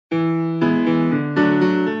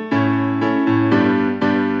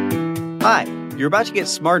Hi, you're about to get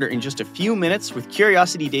smarter in just a few minutes with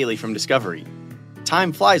Curiosity Daily from Discovery.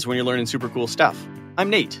 Time flies when you're learning super cool stuff. I'm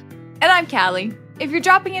Nate. And I'm Callie. If you're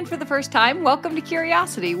dropping in for the first time, welcome to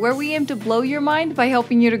Curiosity, where we aim to blow your mind by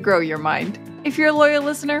helping you to grow your mind. If you're a loyal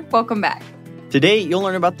listener, welcome back. Today, you'll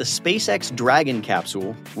learn about the SpaceX Dragon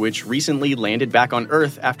capsule, which recently landed back on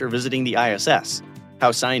Earth after visiting the ISS,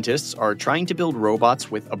 how scientists are trying to build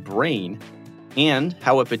robots with a brain, and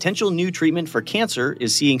how a potential new treatment for cancer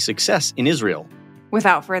is seeing success in Israel.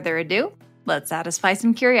 Without further ado, let's satisfy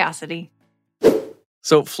some curiosity.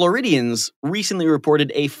 So, Floridians recently reported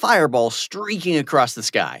a fireball streaking across the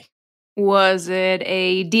sky. Was it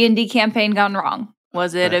a D&D campaign gone wrong?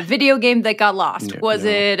 Was it a video game that got lost? Was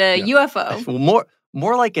it a UFO? Well,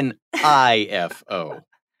 more like an IFO.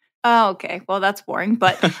 Oh, okay. Well, that's boring,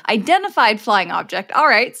 but identified flying object. All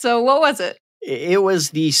right, so what was it? It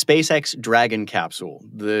was the SpaceX Dragon capsule,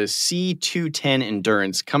 the C-210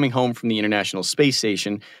 Endurance, coming home from the International Space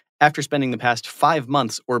Station after spending the past 5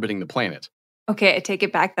 months orbiting the planet. Okay, I take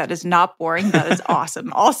it back. That is not boring. That is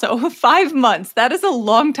awesome. Also, 5 months. That is a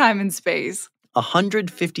long time in space.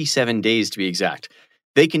 157 days to be exact.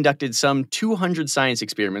 They conducted some 200 science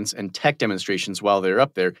experiments and tech demonstrations while they were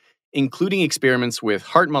up there, including experiments with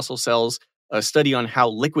heart muscle cells, a study on how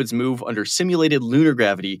liquids move under simulated lunar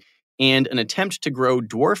gravity, and an attempt to grow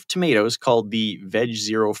dwarf tomatoes called the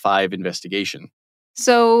Veg05 investigation.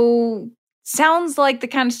 So, sounds like the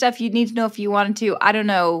kind of stuff you'd need to know if you wanted to, I don't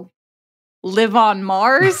know, live on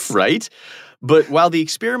Mars? Right? But while the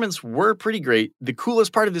experiments were pretty great, the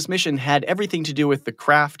coolest part of this mission had everything to do with the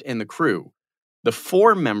craft and the crew. The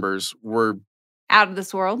 4 members were... out of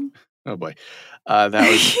this world? Oh boy. That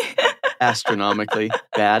was astronomically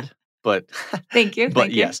bad, but... Thank you. But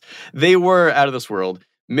yes, they were out of this world.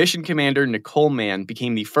 Mission Commander Nicole Mann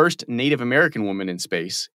became the first Native American woman in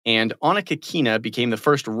space, and Anna Kikina became the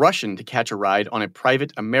first Russian to catch a ride on a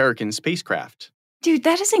private American spacecraft. Dude,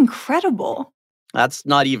 that is incredible. That's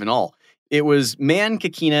not even all. It was Mann,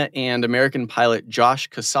 Kikina, and American pilot Josh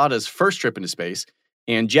Casada's first trip into space,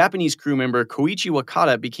 and Japanese crew member Koichi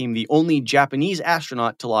Wakata became the only Japanese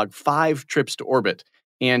astronaut to log 5 trips to orbit,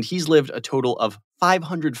 and he's lived a total of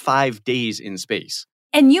 505 days in space.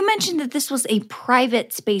 And you mentioned that this was a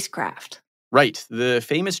private spacecraft. Right. The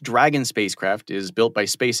famous Dragon spacecraft is built by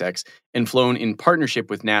SpaceX and flown in partnership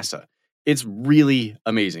with NASA. It's really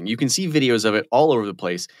amazing. You can see videos of it all over the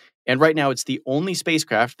place. And right now, it's the only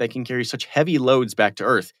spacecraft that can carry such heavy loads back to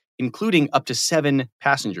Earth, including up to 7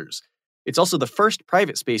 passengers. It's also the first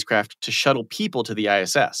private spacecraft to shuttle people to the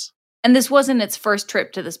ISS. And this wasn't its first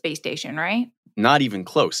trip to the space station, right? Not even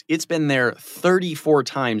close. It's been there 34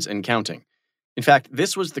 times and counting. In fact,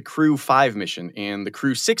 this was the Crew 5 mission, and the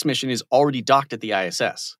Crew 6 mission is already docked at the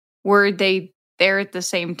ISS. Were they there at the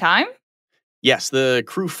same time? Yes, the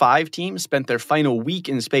Crew 5 team spent their final week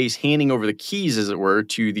in space handing over the keys, as it were,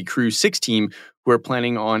 to the Crew 6 team, who are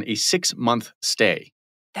planning on a 6-month stay.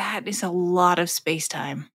 That is a lot of space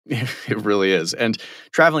time. It really is. And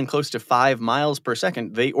traveling close to 5 miles per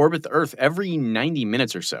second, they orbit the Earth every 90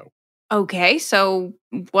 minutes or so. Okay, so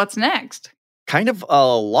what's next? Kind of a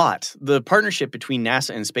lot. The partnership between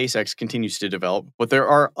NASA and SpaceX continues to develop, but there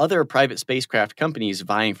are other private spacecraft companies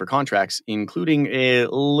vying for contracts, including a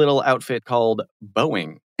little outfit called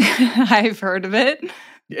Boeing. I've heard of it.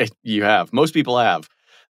 You have. Most people have.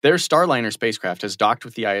 Their Starliner spacecraft has docked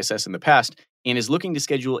with the ISS in the past and is looking to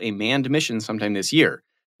schedule a manned mission sometime this year.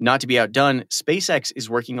 Not to be outdone, SpaceX is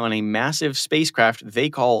working on a massive spacecraft they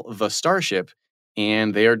call the Starship,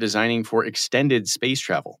 and they are designing for extended space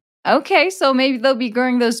travel. Okay, so maybe they'll be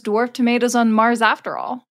growing those dwarf tomatoes on Mars after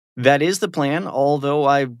all. That is the plan, although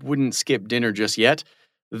I wouldn't skip dinner just yet.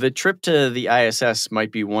 The trip to the ISS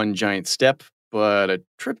might be one giant step, but a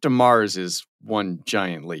trip to Mars is one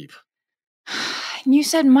giant leap. You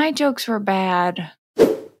said my jokes were bad.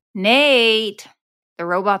 Nate, the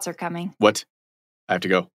robots are coming. What? I have to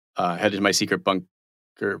go. Headed to my secret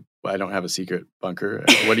bunker. I don't have a secret bunker.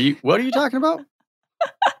 What are you talking about?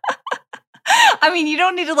 I mean, you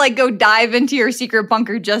don't need to go dive into your secret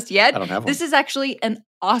bunker just yet. I don't have one. This is actually an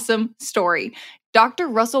awesome story. Dr.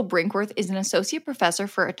 Russell Brinkworth is an associate professor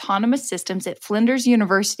for autonomous systems at Flinders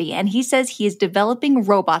University, and he says he is developing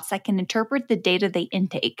robots that can interpret the data they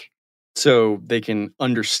intake. So they can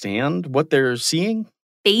understand what they're seeing?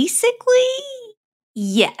 Basically,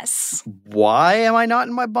 yes. Why am I not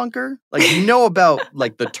in my bunker? You know about,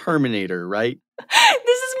 the Terminator, right?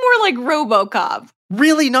 This is more like RoboCop.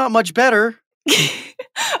 Really not much better.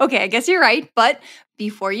 Okay, I guess you're right, but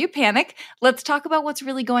before you panic, let's talk about what's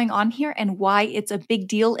really going on here and why it's a big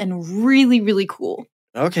deal and really, really cool.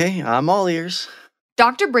 Okay, I'm all ears.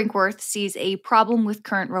 Dr. Brinkworth sees a problem with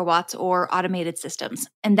current robots or automated systems,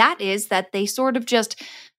 and that is that they sort of just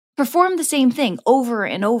perform the same thing over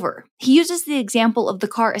and over. He uses the example of the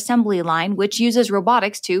car assembly line, which uses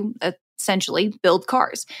robotics to essentially build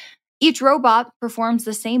cars. Each robot performs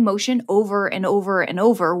the same motion over and over and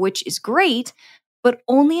over, which is great, but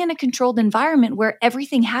only in a controlled environment where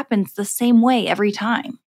everything happens the same way every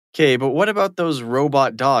time. Okay, but what about those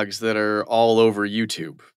robot dogs that are all over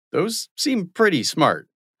YouTube? Those seem pretty smart.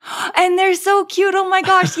 And they're so cute. Oh my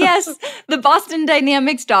gosh, yes. The Boston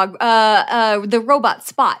Dynamics dog, the robot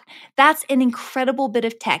Spot. That's an incredible bit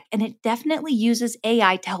of tech, and it definitely uses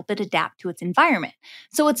AI to help it adapt to its environment.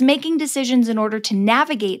 So it's making decisions in order to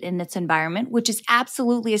navigate in its environment, which is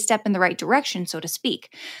absolutely a step in the right direction, so to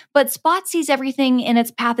speak. But Spot sees everything in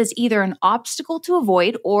its path as either an obstacle to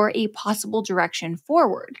avoid or a possible direction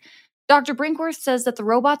forward. Dr. Brinkworth says that the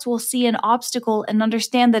robots will see an obstacle and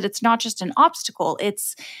understand that it's not just an obstacle,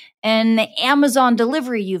 it's an Amazon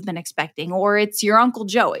delivery you've been expecting, or it's your Uncle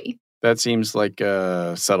Joey. That seems like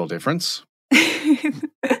a subtle difference.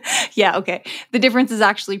 Yeah, okay. The difference is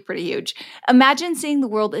actually pretty huge. Imagine seeing the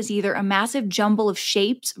world as either a massive jumble of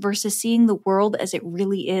shapes versus seeing the world as it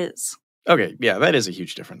really is. Okay, yeah, that is a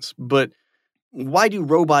huge difference. But why do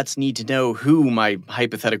robots need to know who my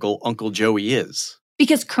hypothetical Uncle Joey is?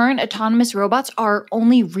 Because current autonomous robots are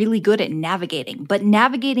only really good at navigating, but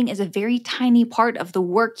navigating is a very tiny part of the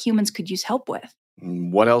work humans could use help with.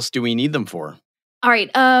 What else do we need them for? All right,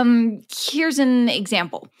 here's an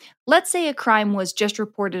example. Let's say a crime was just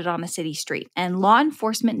reported on a city street, and law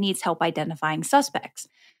enforcement needs help identifying suspects.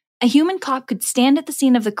 A human cop could stand at the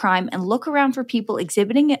scene of the crime and look around for people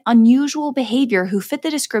exhibiting unusual behavior who fit the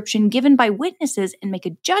description given by witnesses and make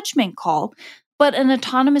a judgment call. But an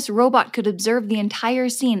autonomous robot could observe the entire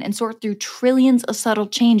scene and sort through trillions of subtle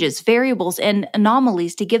changes, variables, and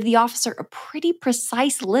anomalies to give the officer a pretty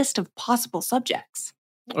precise list of possible subjects.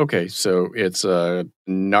 Okay, so it's a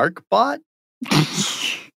narc bot?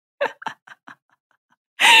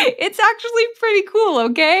 It's actually pretty cool,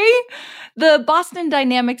 okay? The Boston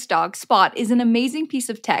Dynamics dog, Spot, is an amazing piece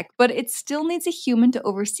of tech, but it still needs a human to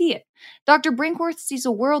oversee it. Dr. Brinkworth sees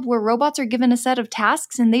a world where robots are given a set of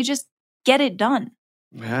tasks and they just get it done.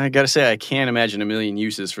 I gotta say, I can't imagine a million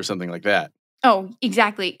uses for something like that. Oh,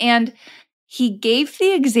 exactly. And he gave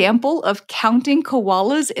the example of counting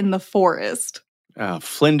koalas in the forest.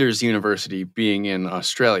 Flinders University being in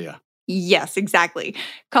Australia. Yes, exactly.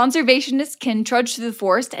 Conservationists can trudge through the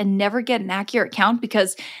forest and never get an accurate count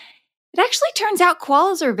because it actually turns out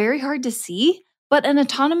koalas are very hard to see, but an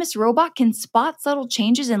autonomous robot can spot subtle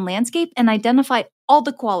changes in landscape and identify all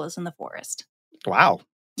the koalas in the forest. Wow.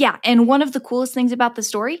 Yeah, and one of the coolest things about the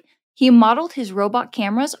story, he modeled his robot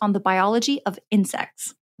cameras on the biology of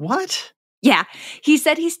insects. What? Yeah, he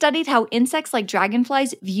said he studied how insects like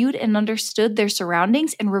dragonflies viewed and understood their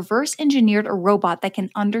surroundings and reverse engineered a robot that can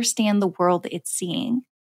understand the world it's seeing.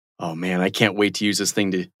 Oh man, I can't wait to use this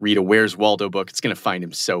thing to read a Where's Waldo book. It's going to find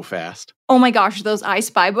him so fast. Oh my gosh, those I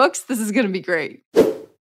Spy books, this is going to be great.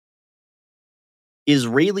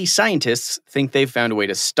 Israeli scientists think they've found a way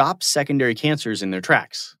to stop secondary cancers in their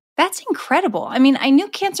tracks. That's incredible. I mean, I knew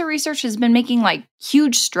cancer research has been making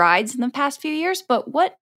huge strides in the past few years, but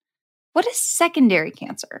what is secondary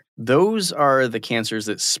cancer? Those are the cancers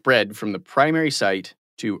that spread from the primary site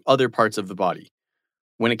to other parts of the body.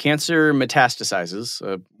 When a cancer metastasizes,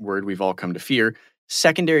 a word we've all come to fear,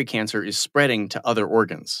 secondary cancer is spreading to other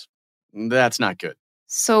organs. That's not good.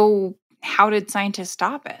 So, how did scientists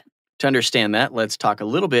stop it? To understand that, let's talk a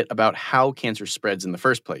little bit about how cancer spreads in the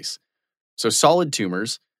first place. So solid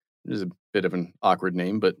tumors, this is a bit of an awkward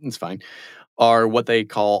name, but it's fine, are what they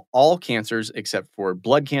call all cancers except for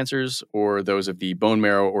blood cancers or those of the bone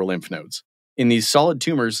marrow or lymph nodes. In these solid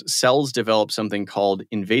tumors, cells develop something called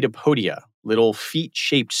invadipodia, little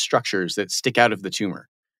feet-shaped structures that stick out of the tumor.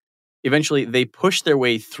 Eventually, they push their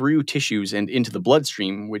way through tissues and into the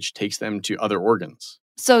bloodstream, which takes them to other organs.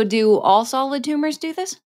 So do all solid tumors do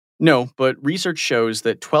this? No, but research shows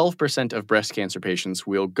that 12% of breast cancer patients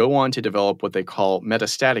will go on to develop what they call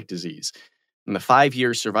metastatic disease. And the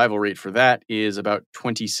 5-year survival rate for that is about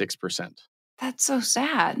 26%. That's so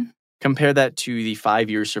sad. Compare that to the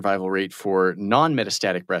 5-year survival rate for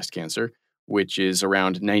non-metastatic breast cancer, which is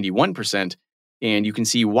around 91%, and you can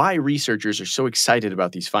see why researchers are so excited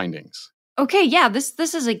about these findings. Okay, yeah, this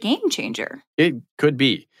is a game changer. It could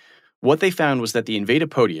be. What they found was that the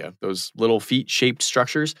invadipodia, those little feet-shaped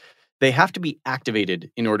structures, they have to be activated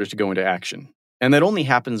in order to go into action. And that only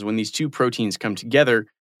happens when these two proteins come together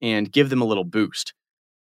and give them a little boost.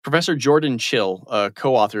 Professor Jordan Chill, a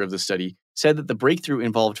co-author of the study, said that the breakthrough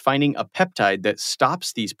involved finding a peptide that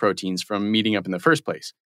stops these proteins from meeting up in the first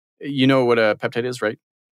place. You know what a peptide is, right?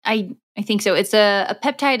 I think so. It's a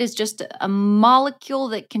peptide is just a molecule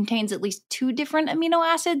that contains at least 2 different amino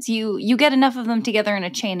acids. You get enough of them together in a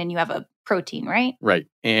chain and you have a protein, right? Right.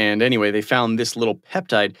 And anyway, they found this little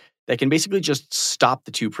peptide that can basically just stop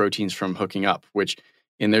the 2 proteins from hooking up, which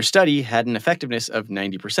in their study had an effectiveness of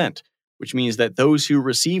 90%, which means that those who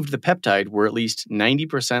received the peptide were at least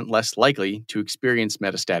 90% less likely to experience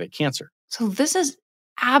metastatic cancer. So this is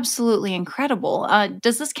absolutely incredible.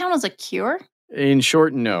 Does this count as a cure? In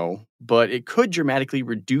short, no, but it could dramatically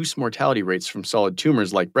reduce mortality rates from solid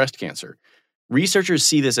tumors like breast cancer. Researchers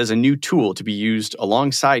see this as a new tool to be used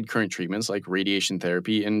alongside current treatments like radiation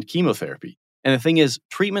therapy and chemotherapy. And the thing is,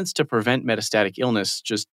 treatments to prevent metastatic illness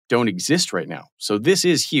just don't exist right now. So this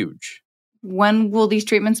is huge. When will these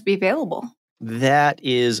treatments be available? That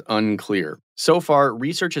is unclear. So far,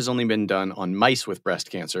 research has only been done on mice with breast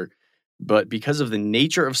cancer, but because of the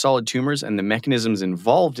nature of solid tumors and the mechanisms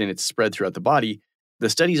involved in its spread throughout the body,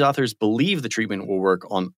 the study's authors believe the treatment will work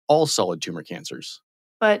on all solid tumor cancers.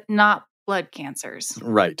 But not blood cancers.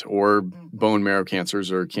 Right, or bone marrow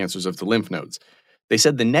cancers or cancers of the lymph nodes. They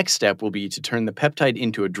said the next step will be to turn the peptide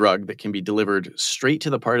into a drug that can be delivered straight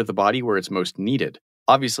to the part of the body where it's most needed.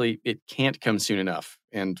 Obviously, it can't come soon enough,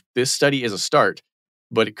 and this study is a start,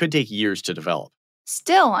 but it could take years to develop.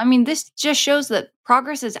 Still, this just shows that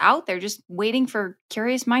progress is out there, just waiting for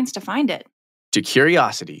curious minds to find it. To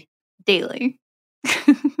curiosity. Daily.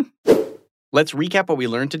 Let's recap what we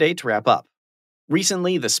learned today to wrap up.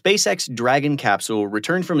 Recently, the SpaceX Dragon capsule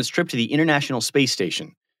returned from its trip to the International Space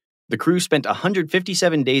Station. The crew spent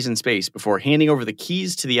 157 days in space before handing over the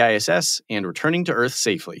keys to the ISS and returning to Earth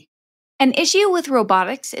safely. An issue with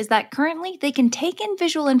robotics is that currently they can take in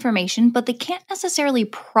visual information, but they can't necessarily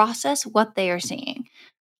process what they are seeing.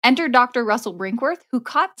 Enter Dr. Russell Brinkworth, who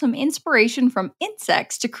caught some inspiration from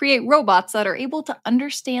insects to create robots that are able to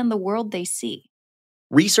understand the world they see.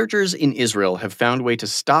 Researchers in Israel have found a way to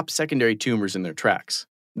stop secondary tumors in their tracks.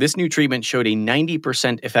 This new treatment showed a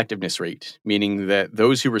 90% effectiveness rate, meaning that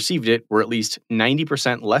those who received it were at least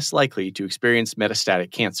 90% less likely to experience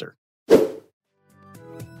metastatic cancer.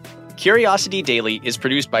 Curiosity Daily is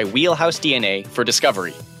produced by Wheelhouse DNA for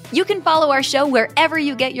Discovery. You can follow our show wherever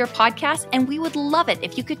you get your podcasts, and we would love it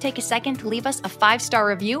if you could take a second to leave us a 5-star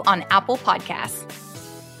review on Apple Podcasts.